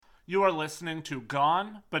You are listening to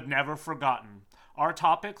Gone But Never Forgotten. Our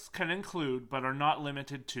topics can include, but are not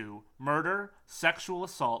limited to, murder, sexual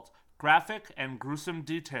assault, graphic and gruesome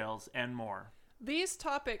details, and more. These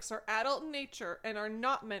topics are adult in nature and are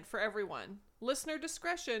not meant for everyone. Listener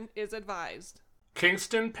discretion is advised.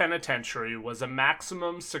 Kingston Penitentiary was a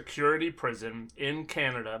maximum security prison in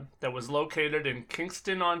Canada that was located in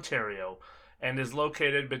Kingston, Ontario, and is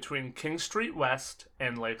located between King Street West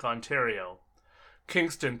and Lake Ontario.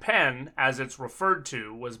 Kingston Pen, as it's referred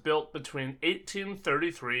to, was built between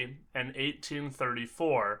 1833 and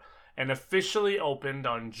 1834 and officially opened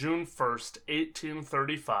on June 1st,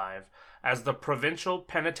 1835 as the Provincial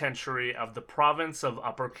Penitentiary of the Province of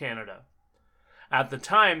Upper Canada. At the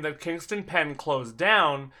time that Kingston Pen closed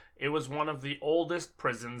down, it was one of the oldest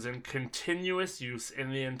prisons in continuous use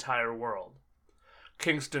in the entire world.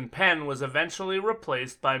 Kingston Pen was eventually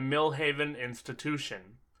replaced by Millhaven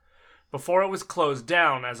Institution. Before it was closed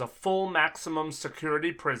down as a full maximum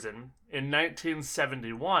security prison in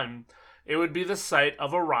 1971, it would be the site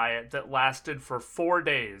of a riot that lasted for 4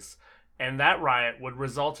 days, and that riot would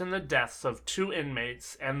result in the deaths of 2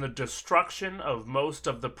 inmates and the destruction of most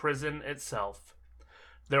of the prison itself.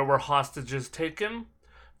 There were hostages taken,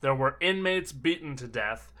 there were inmates beaten to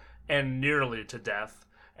death, and nearly to death,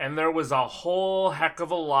 and there was a whole heck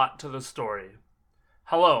of a lot to the story.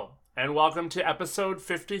 Hello, and welcome to episode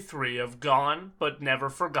 53 of Gone But Never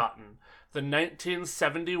Forgotten, the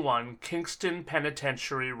 1971 Kingston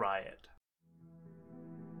Penitentiary Riot.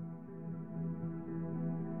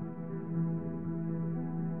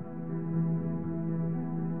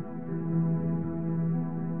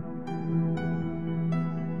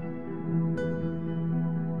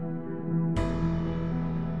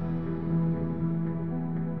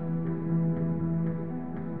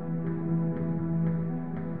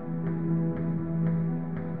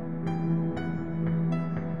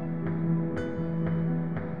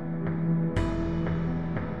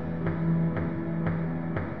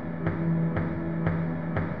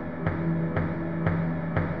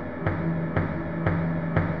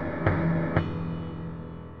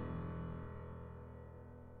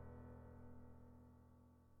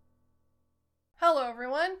 Hello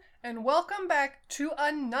everyone, and welcome back to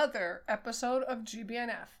another episode of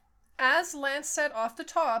GBNF. As Lance said off the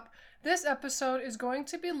top, this episode is going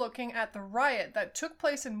to be looking at the riot that took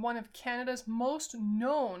place in one of Canada's most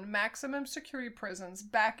known maximum security prisons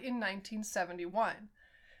back in 1971.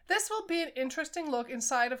 This will be an interesting look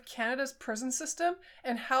inside of Canada's prison system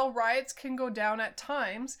and how riots can go down at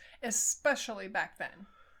times, especially back then.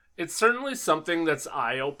 It's certainly something that's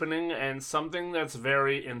eye-opening and something that's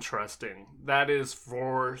very interesting. That is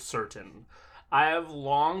for certain. I have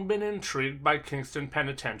long been intrigued by Kingston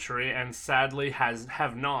Penitentiary and sadly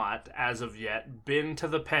have not, as of yet, been to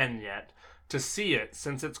the pen yet to see it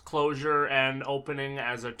since its closure and opening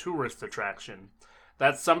as a tourist attraction.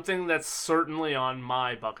 That's something that's certainly on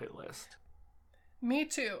my bucket list. Me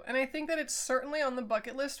too, and I think that it's certainly on the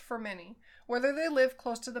bucket list for many, whether they live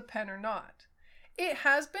close to the pen or not. It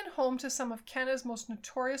has been home to some of Canada's most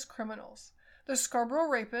notorious criminals. The Scarborough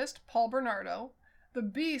rapist, Paul Bernardo, the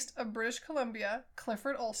Beast of British Columbia,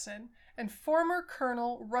 Clifford Olson, and former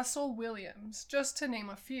Colonel Russell Williams, just to name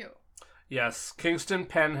a few. Yes, Kingston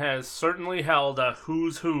Pen has certainly held a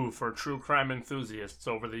who's who for true crime enthusiasts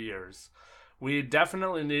over the years. We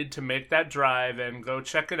definitely need to make that drive and go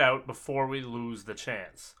check it out before we lose the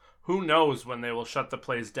chance. Who knows when they will shut the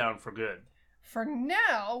place down for good. For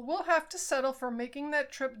now, we'll have to settle for making that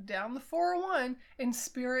trip down the 401 in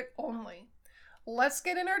spirit only. Let's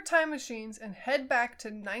get in our time machines and head back to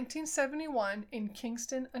 1971 in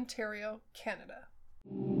Kingston, Ontario, Canada.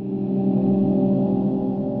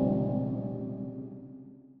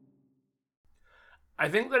 I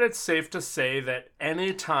think that it's safe to say that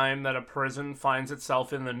any time that a prison finds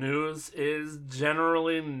itself in the news is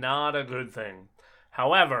generally not a good thing.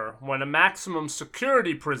 However, when a maximum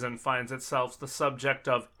security prison finds itself the subject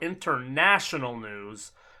of international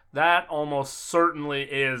news, that almost certainly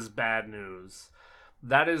is bad news.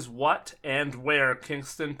 That is what and where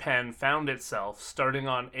Kingston Pen found itself starting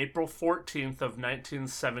on April 14th of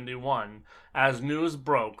 1971, as news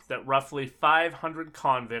broke that roughly 500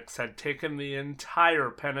 convicts had taken the entire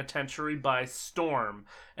penitentiary by storm,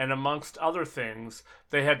 and amongst other things,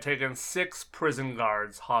 they had taken 6 prison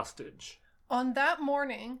guards hostage. On that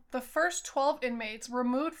morning, the first 12 inmates were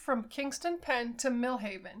moved from Kingston Pen to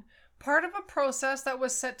Millhaven, part of a process that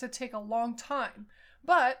was set to take a long time,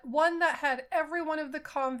 but one that had every one of the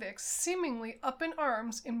convicts seemingly up in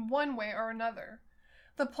arms in one way or another.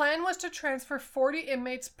 The plan was to transfer 40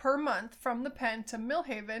 inmates per month from the pen to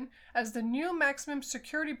Millhaven, as the new maximum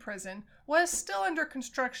security prison was still under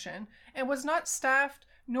construction and was not staffed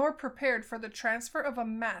nor prepared for the transfer of a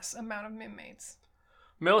mass amount of inmates.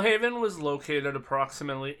 Millhaven was located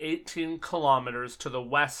approximately 18 kilometers to the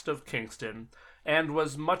west of Kingston and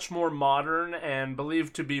was much more modern and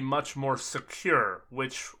believed to be much more secure,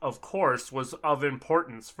 which, of course, was of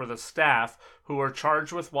importance for the staff who were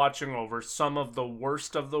charged with watching over some of the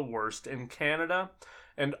worst in Canada,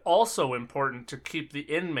 and also important to keep the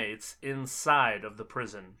inmates inside of the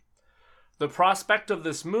prison. The prospect of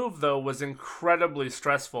this move, though, was incredibly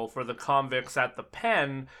stressful for the convicts at the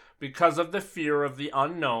pen because of the fear of the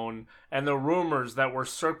unknown and the rumors that were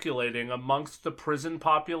circulating amongst the prison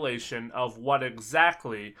population of what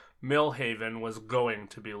exactly Millhaven was going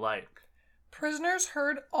to be like. Prisoners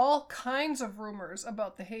heard all kinds of rumors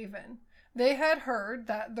about the Haven. They had heard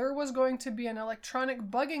that there was going to be an electronic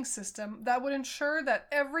bugging system that would ensure that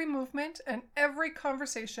every movement and every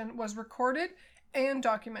conversation was recorded and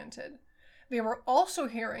documented. They were also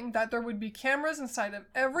hearing that there would be cameras inside of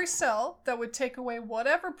every cell that would take away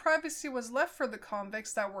whatever privacy was left for the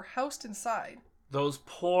convicts that were housed inside. Those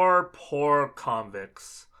poor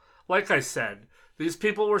convicts. Like I said, these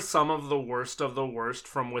people were some of the worst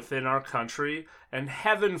from within our country, and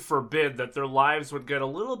heaven forbid that their lives would get a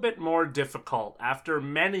little bit more difficult after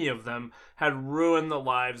many of them had ruined the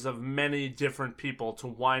lives of many different people to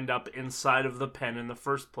wind up inside of the pen in the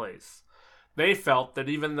first place. They felt that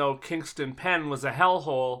even though Kingston Pen was a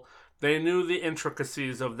hellhole, they knew the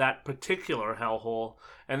intricacies of that particular hellhole,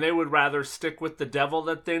 and they would rather stick with the devil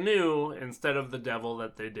that they knew instead of the devil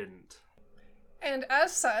that they didn't. And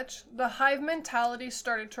as such, the hive mentality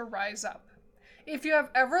started to rise up. If you have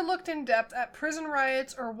ever looked in depth at prison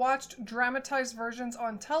riots or watched dramatized versions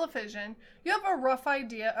on television, you have a rough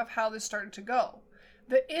idea of how this started to go.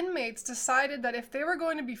 The inmates decided that if they were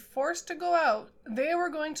going to be forced to go out, they were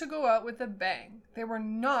going to go out with a bang. They were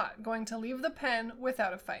not going to leave the pen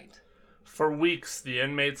without a fight. For weeks, the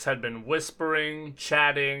inmates had been whispering,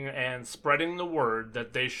 chatting, and spreading the word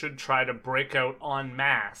that they should try to break out en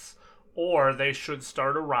masse, or they should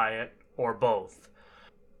start a riot, or both.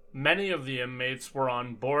 Many of the inmates were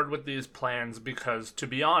on board with these plans because, to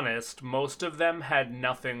be honest, most of them had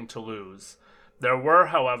nothing to lose. There were,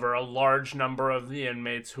 however, a large number of the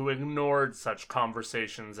inmates who ignored such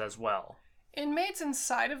conversations as well. Inmates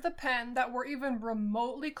inside of the pen that were even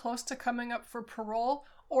remotely close to coming up for parole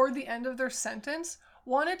or the end of their sentence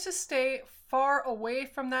wanted to stay far away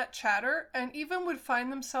from that chatter and even would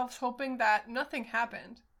find themselves hoping that nothing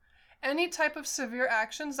happened. Any type of severe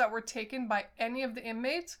actions that were taken by any of the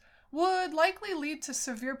inmates would likely lead to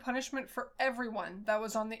severe punishment for everyone that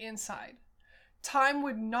was on the inside. Time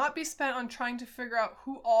would not be spent on trying to figure out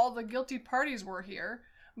who all the guilty parties were here,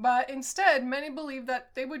 but instead many believed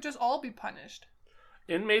that they would just all be punished.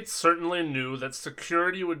 Inmates certainly knew that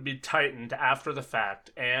security would be tightened after the fact,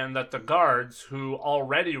 and that the guards, who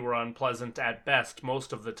already were unpleasant at best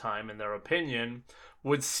most of the time in their opinion,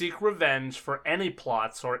 would seek revenge for any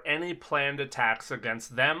plots or any planned attacks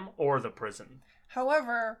against them or the prison.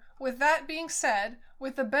 However, with that being said,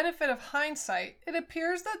 with the benefit of hindsight, it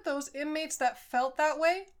appears that those inmates that felt that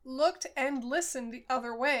way looked and listened the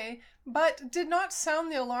other way, but did not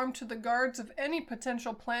sound the alarm to the guards of any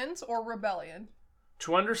potential plans or rebellion.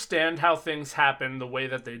 To understand how things happened the way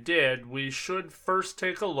that they did, we should first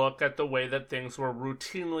take a look at the way that things were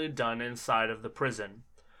routinely done inside of the prison.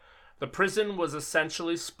 The prison was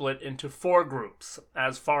essentially split into 4 groups,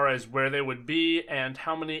 as far as where they would be and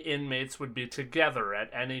how many inmates would be together at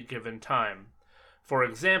any given time. For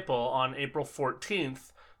example, on April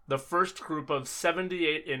 14th, the first group of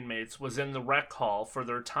 78 inmates was in the rec hall for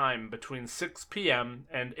their time between 6 p.m.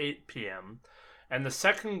 and 8 p.m., and the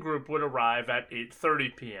second group would arrive at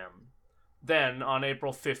 8:30 p.m. Then, on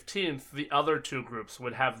April 15th, the other 2 groups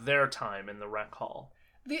would have their time in the rec hall.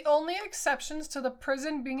 The only exceptions to the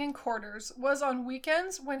prison being in quarters was on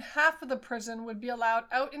weekends when half of the prison would be allowed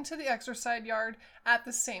out into the exercise yard at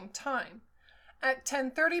the same time. At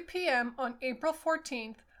 10:30 p.m. on April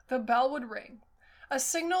 14th, the bell would ring, a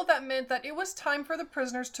signal that meant that it was time for the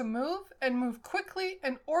prisoners to move and move quickly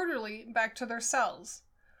and orderly back to their cells.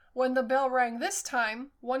 When the bell rang this time,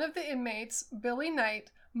 one of the inmates, Billy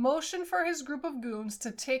Knight, motioned for his group of goons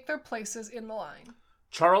to take their places in the line.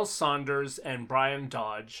 Charles Saunders and Brian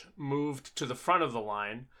Dodge moved to the front of the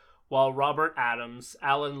line, while Robert Adams,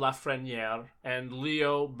 Alan Lafreniere, and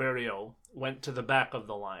Leo Berriot went to the back of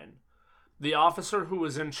the line. The officer who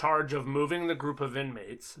was in charge of moving the group of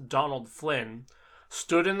inmates, Donald Flynn,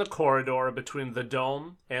 stood in the corridor between the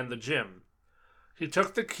dome and the gym. He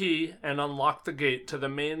took the key and unlocked the gate to the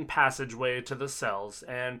main passageway to the cells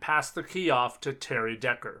and passed the key off to Terry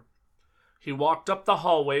Decker. He walked up the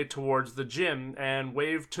hallway towards the gym and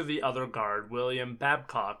waved to the other guard, William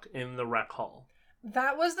Babcock, in the rec hall.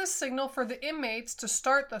 That was the signal for the inmates to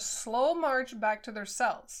start the slow march back to their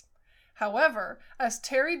cells. However, as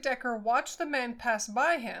Terry Decker watched the man pass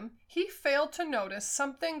by him, he failed to notice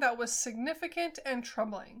something that was significant and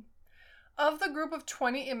troubling. Of the group of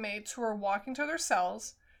 20 inmates who were walking to their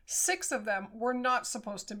cells, 6 of them were not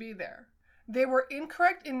supposed to be there. They were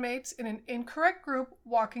incorrect inmates in an incorrect group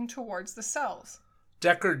walking towards the cells.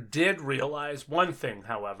 Decker did realize one thing,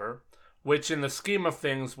 however, which in the scheme of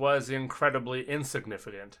things was incredibly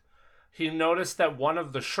insignificant. He noticed that one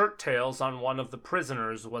of the shirt tails on one of the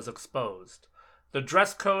prisoners was exposed. The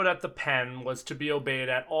dress code at the pen was to be obeyed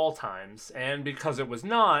at all times, and because it was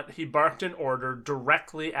not, he barked an order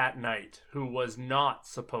directly at Knight, who was not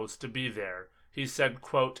supposed to be there. He said,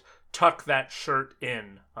 quote, "Tuck that shirt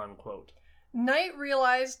in," unquote. Knight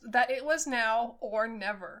realized that it was now or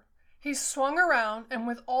never. He swung around, and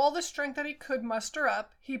with all the strength that he could muster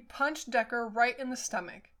up, he punched Decker right in the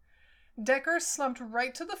stomach. Decker slumped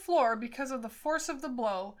right to the floor because of the force of the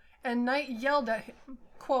blow, and Knight yelled at him,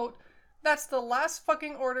 quote, "That's the last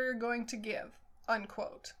fucking order you're going to give,"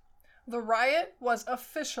 unquote. The riot was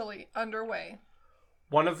officially underway.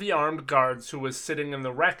 One of the armed guards who was sitting in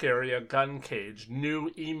the rec area gun cage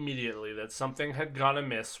knew immediately that something had gone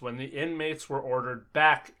amiss when the inmates were ordered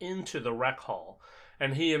back into the rec hall,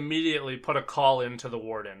 and he immediately put a call in to the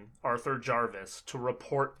warden, Arthur Jarvis, to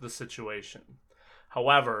report the situation.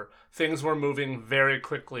 However, things were moving very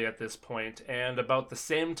quickly at this point, and about the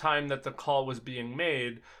same time that the call was being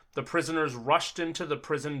made, the prisoners rushed into the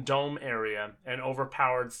prison dome area and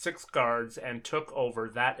overpowered 6 guards and took over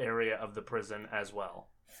that area of the prison as well.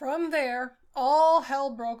 From there, all hell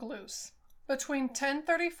broke loose. Between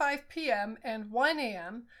 10:35 p.m. and 1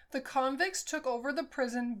 a.m., the convicts took over the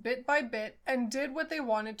prison bit by bit and did what they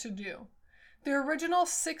wanted to do. The original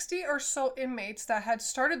 60 or so inmates that had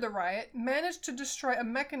started the riot managed to destroy a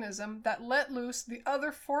mechanism that let loose the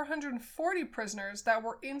other 440 prisoners that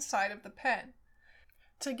were inside of the pen.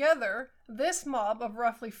 Together, this mob of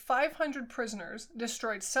roughly 500 prisoners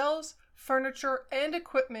destroyed cells, furniture, and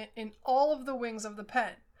equipment in all of the wings of the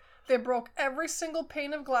pen. They broke every single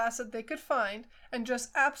pane of glass that they could find and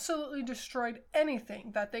just absolutely destroyed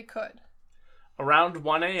anything that they could. Around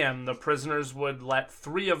 1 a.m., the prisoners would let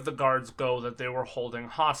 3 of the guards go that they were holding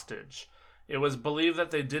hostage. It was believed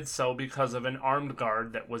that they did so because of an armed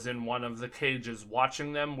guard that was in one of the cages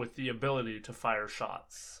watching them with the ability to fire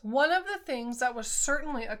shots. One of the things that was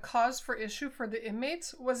certainly a cause for issue for the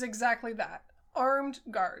inmates was exactly that, armed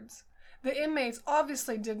guards. The inmates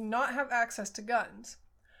obviously did not have access to guns.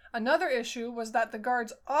 Another issue was that the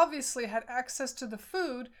guards obviously had access to the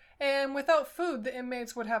food, and without food the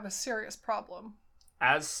inmates would have a serious problem.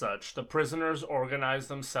 As such, the prisoners organized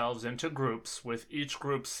themselves into groups, with each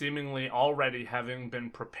group seemingly already having been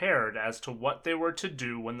prepared as to what they were to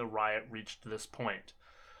do when the riot reached this point.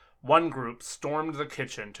 One group stormed the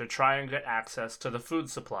kitchen to try and get access to the food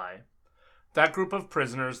supply. That group of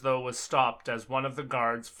prisoners, though, was stopped as one of the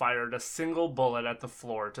guards fired a single bullet at the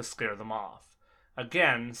floor to scare them off.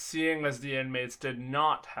 Again, seeing as the inmates did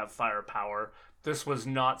not have firepower, this was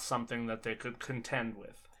not something that they could contend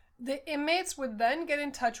with. The inmates would then get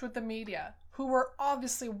in touch with the media, who were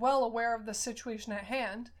obviously well aware of the situation at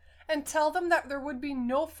hand, and tell them that there would be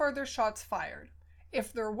no further shots fired.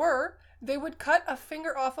 If there were, they would cut a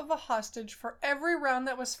finger off of a hostage for every round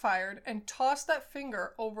that was fired and toss that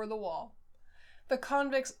finger over the wall. The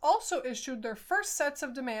convicts also issued their first sets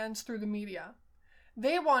of demands through the media.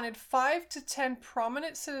 They wanted 5 to 10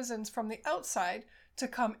 prominent citizens from the outside to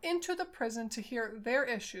come into the prison to hear their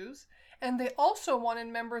issues, and they also wanted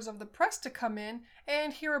members of the press to come in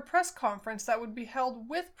and hear a press conference that would be held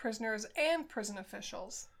with prisoners and prison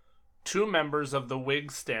officials. 2 members of the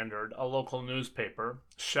Whig Standard, a local newspaper,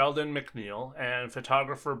 Sheldon McNeil and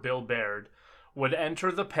photographer Bill Baird, would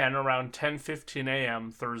enter the pen around 10:15 a.m.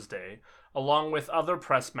 Thursday, along with other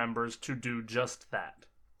press members to do just that.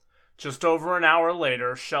 Just over an hour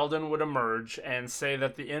later, Sheldon would emerge and say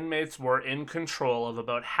that the inmates were in control of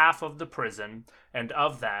about half of the prison, and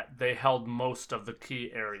of that, they held most of the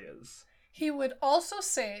key areas. He would also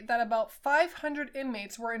say that about 500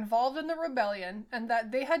 inmates were involved in the rebellion and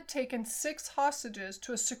that they had taken 6 hostages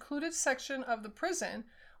to a secluded section of the prison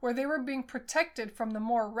where they were being protected from the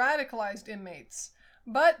more radicalized inmates,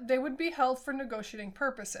 but they would be held for negotiating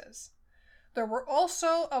purposes. There were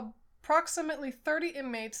also approximately 30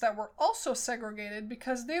 inmates that were also segregated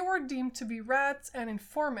because they were deemed to be rats and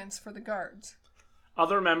informants for the guards.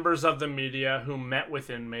 Other members of the media who met with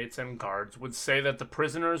inmates and guards would say that the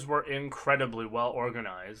prisoners were incredibly well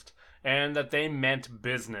organized and that they meant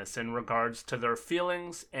business in regards to their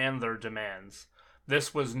feelings and their demands.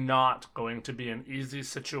 This was not going to be an easy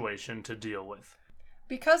situation to deal with.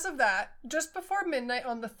 Because of that, just before midnight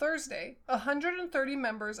on the Thursday, 130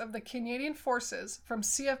 members of the Canadian Forces from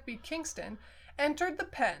CFB Kingston entered the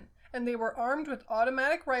pen, and they were armed with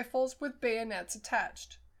automatic rifles with bayonets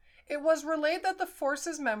attached. It was relayed that the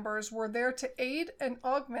Forces members were there to aid and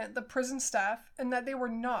augment the prison staff, and that they were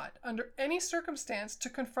not, under any circumstance, to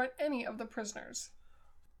confront any of the prisoners.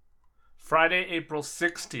 Friday, April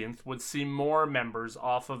 16th would see more members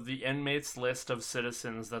off of the inmates' list of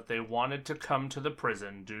citizens that they wanted to come to the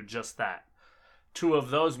prison do just that. Two of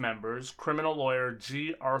those members, criminal lawyer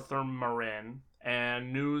G. Arthur Morin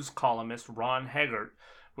and news columnist Ron Haggart,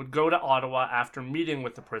 would go to Ottawa after meeting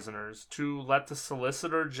with the prisoners to let the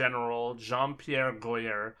Solicitor General Jean-Pierre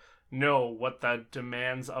Goyer know what the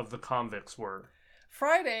demands of the convicts were.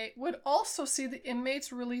 Friday would also see the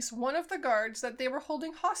inmates release one of the guards that they were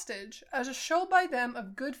holding hostage as a show by them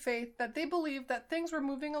of good faith that they believed that things were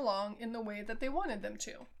moving along in the way that they wanted them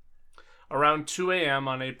to. Around 2 a.m.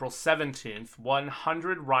 on April 17th,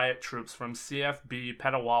 100 riot troops from CFB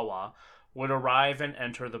Petawawa would arrive and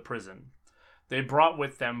enter the prison. They brought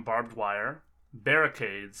with them barbed wire,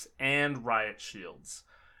 barricades, and riot shields.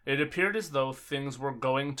 It appeared as though things were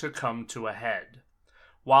going to come to a head.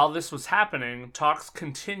 While this was happening, talks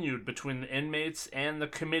continued between the inmates and the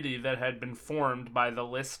committee that had been formed by the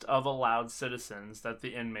list of allowed citizens that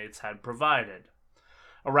the inmates had provided.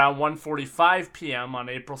 Around 1:45 p.m. on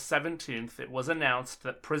April 17th, it was announced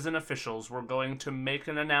that prison officials were going to make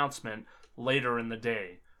an announcement later in the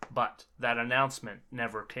day, but that announcement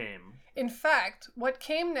never came. In fact, what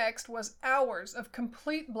came next was hours of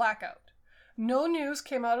complete blackout. No news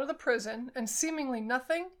came out of the prison, and seemingly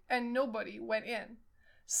nothing, and nobody went in.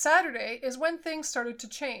 Saturday is when things started to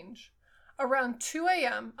change. Around 2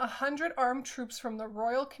 a.m., 100 armed troops from the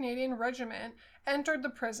Royal Canadian Regiment entered the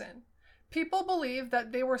prison. People believed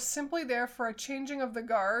that they were simply there for a changing of the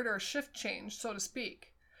guard or shift change, so to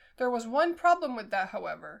speak. There was one problem with that,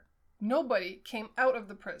 however. Nobody came out of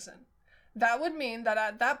the prison. That would mean that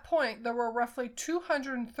at that point there were roughly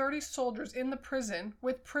 230 soldiers in the prison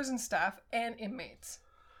with prison staff and inmates.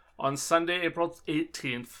 On Sunday, April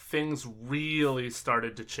 18th, things really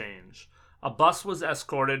started to change. A bus was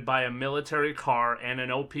escorted by a military car and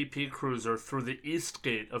an OPP cruiser through the east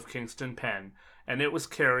gate of Kingston Pen, and it was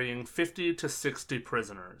carrying 50 to 60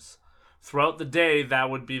 prisoners. Throughout the day, that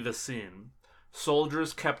would be the scene.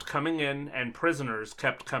 Soldiers kept coming in and prisoners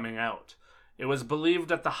kept coming out. It was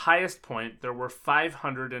believed at the highest point there were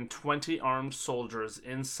 520 armed soldiers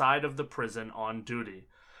inside of the prison on duty.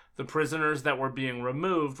 The prisoners that were being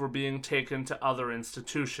removed were being taken to other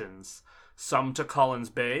institutions, some to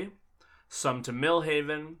Collins Bay, some to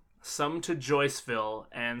Millhaven, some to Joyceville,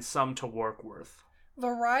 and some to Warkworth.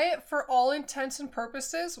 The riot, for all intents and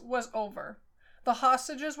purposes, was over. The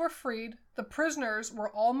hostages were freed, the prisoners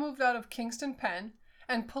were all moved out of Kingston Pen,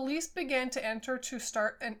 and police began to enter to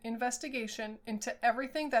start an investigation into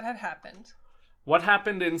everything that had happened. What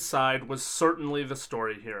happened inside was certainly the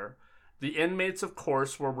story here. The inmates, of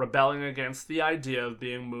course, were rebelling against the idea of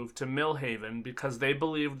being moved to Millhaven because they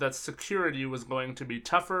believed that security was going to be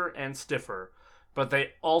tougher and stiffer, but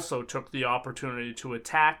they also took the opportunity to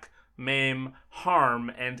attack, maim,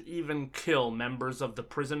 harm, and even kill members of the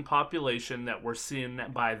prison population that were seen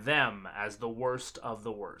by them as the worst of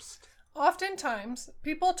the worst. Oftentimes,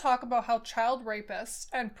 people talk about how child rapists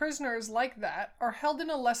and prisoners like that are held in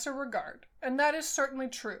a lesser regard, and that is certainly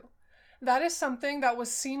true. That is something that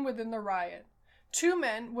was seen within the riot. 2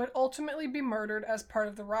 men would ultimately be murdered as part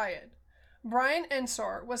of the riot. Brian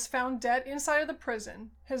Ensor was found dead inside of the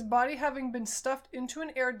prison, his body having been stuffed into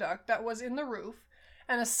an air duct that was in the roof,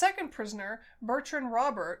 and a second prisoner, Bertrand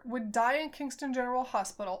Robert, would die in Kingston General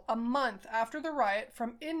Hospital a month after the riot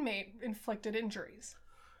from inmate-inflicted injuries.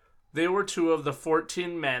 They were 2 of the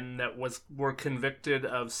 14 men that were convicted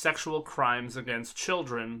of sexual crimes against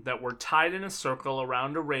children that were tied in a circle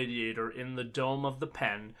around a radiator in the dome of the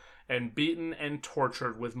pen and beaten and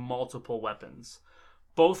tortured with multiple weapons.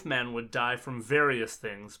 Both men would die from various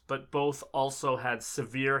things, but both also had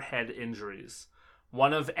severe head injuries.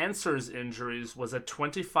 One of Ensor's injuries was a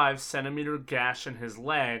 25-centimeter gash in his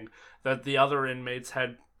leg that the other inmates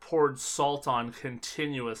had poured salt on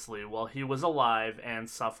continuously while he was alive and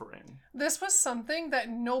suffering. This was something that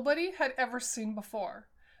nobody had ever seen before.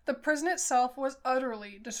 The prison itself was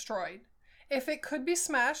utterly destroyed. If it could be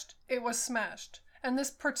smashed, it was smashed, and this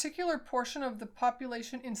particular portion of the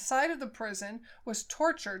population inside of the prison was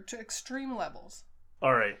tortured to extreme levels.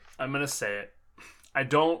 Alright, I'm gonna say it. I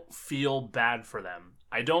don't feel bad for them.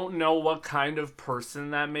 I don't know what kind of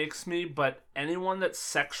person that makes me, but anyone that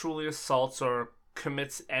sexually assaults or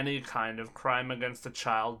commits any kind of crime against a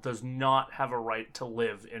child does not have a right to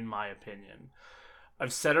live, in my opinion.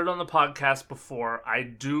 I've said it on the podcast before, I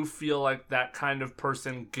do feel like that kind of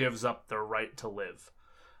person gives up their right to live.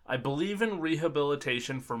 I believe in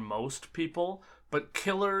rehabilitation for most people, but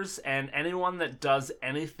killers and anyone that does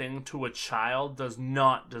anything to a child does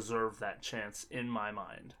not deserve that chance, in my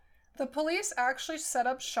mind. The police actually set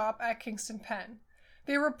up shop at Kingston Pen.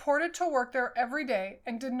 They reported to work there every day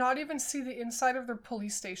and did not even see the inside of their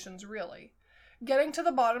police stations, really. Getting to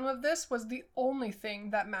the bottom of this was the only thing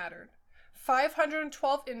that mattered.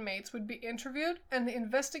 512 inmates would be interviewed, and the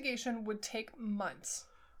investigation would take months.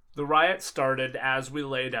 The riot started as we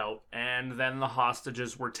laid out, and then the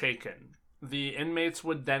hostages were taken. The inmates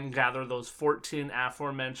would then gather those 14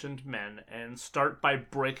 aforementioned men and start by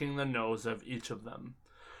breaking the nose of each of them.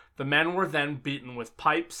 The men were then beaten with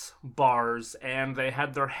pipes, bars, and they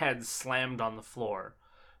had their heads slammed on the floor.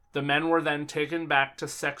 The men were then taken back to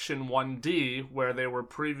Section 1D, where they were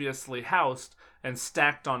previously housed, and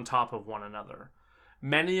stacked on top of one another.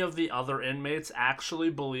 Many of the other inmates actually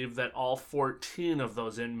believed that all 14 of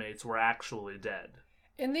those inmates were actually dead.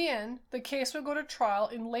 In the end, the case would go to trial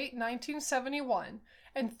in late 1971,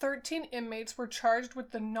 and 13 inmates were charged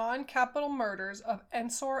with the non-capital murders of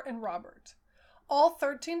Ensor and Robert. All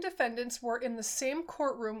 13 defendants were in the same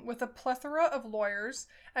courtroom with a plethora of lawyers,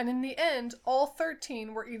 and in the end, all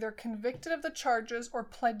 13 were either convicted of the charges or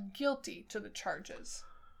pled guilty to the charges.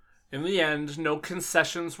 In the end, no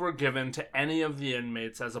concessions were given to any of the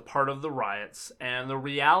inmates as a part of the riots, and the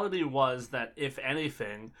reality was that, if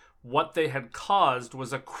anything, what they had caused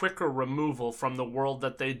was a quicker removal from the world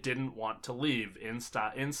that they didn't want to leave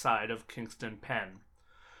inside of Kingston Pen.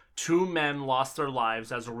 2 men lost their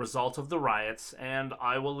lives as a result of the riots, and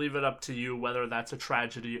I will leave it up to you whether that's a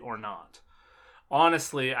tragedy or not.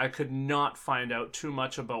 Honestly, I could not find out too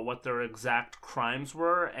much about what their exact crimes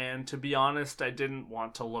were, and to be honest, I didn't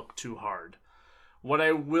want to look too hard. What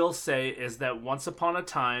I will say is that once upon a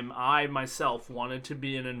time, I myself wanted to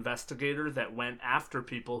be an investigator that went after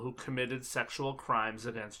people who committed sexual crimes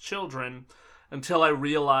against children, until I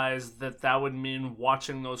realized that that would mean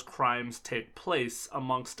watching those crimes take place,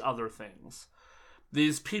 amongst other things.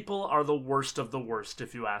 These people are the worst of the worst,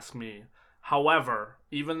 if you ask me. However,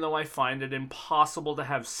 even though I find it impossible to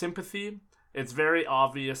have sympathy, it's very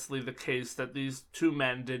obviously the case that these 2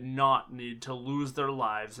 men did not need to lose their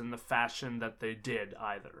lives in the fashion that they did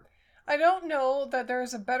either. I don't know that there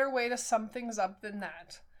is a better way to sum things up than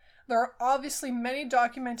that. There are obviously many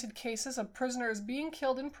documented cases of prisoners being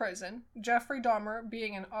killed in prison, Jeffrey Dahmer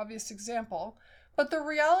being an obvious example, but the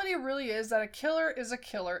reality really is that a killer is a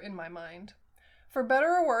killer in my mind. For better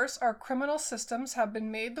or worse, our criminal systems have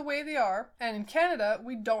been made the way they are, and in Canada,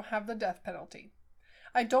 we don't have the death penalty.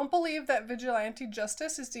 I don't believe that vigilante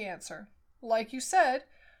justice is the answer. Like you said,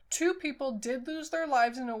 2 people did lose their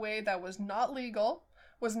lives in a way that was not legal,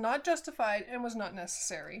 was not justified, and was not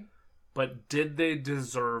necessary. But did they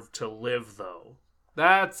deserve to live, though?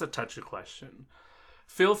 That's a touchy question.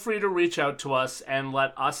 Feel free to reach out to us and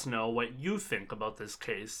let us know what you think about this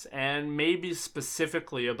case, and maybe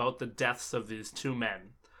specifically about the deaths of these 2 men.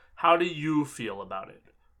 How do you feel about it?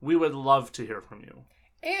 We would love to hear from you.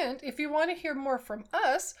 And if you want to hear more from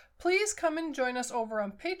us, please come and join us over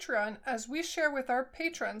on Patreon as we share with our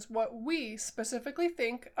patrons what we specifically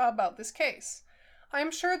think about this case.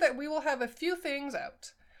 I'm sure that we will have a few things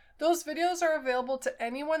out. Those videos are available to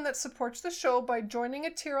anyone that supports the show by joining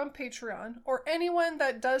a tier on Patreon, or anyone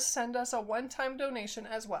that does send us a one-time donation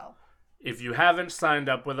as well. If you haven't signed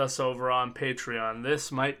up with us over on Patreon,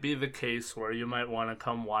 this might be the case where you might want to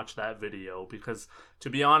come watch that video, because,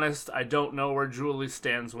 to be honest, I don't know where Julie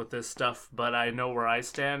stands with this stuff, but I know where I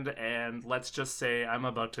stand, and let's just say I'm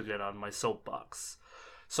about to get on my soapbox.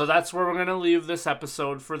 So that's where we're going to leave this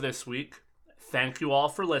episode for this week. Thank you all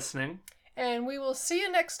for listening. And we will see you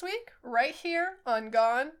next week, right here on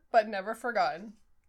Gone But Never Forgotten.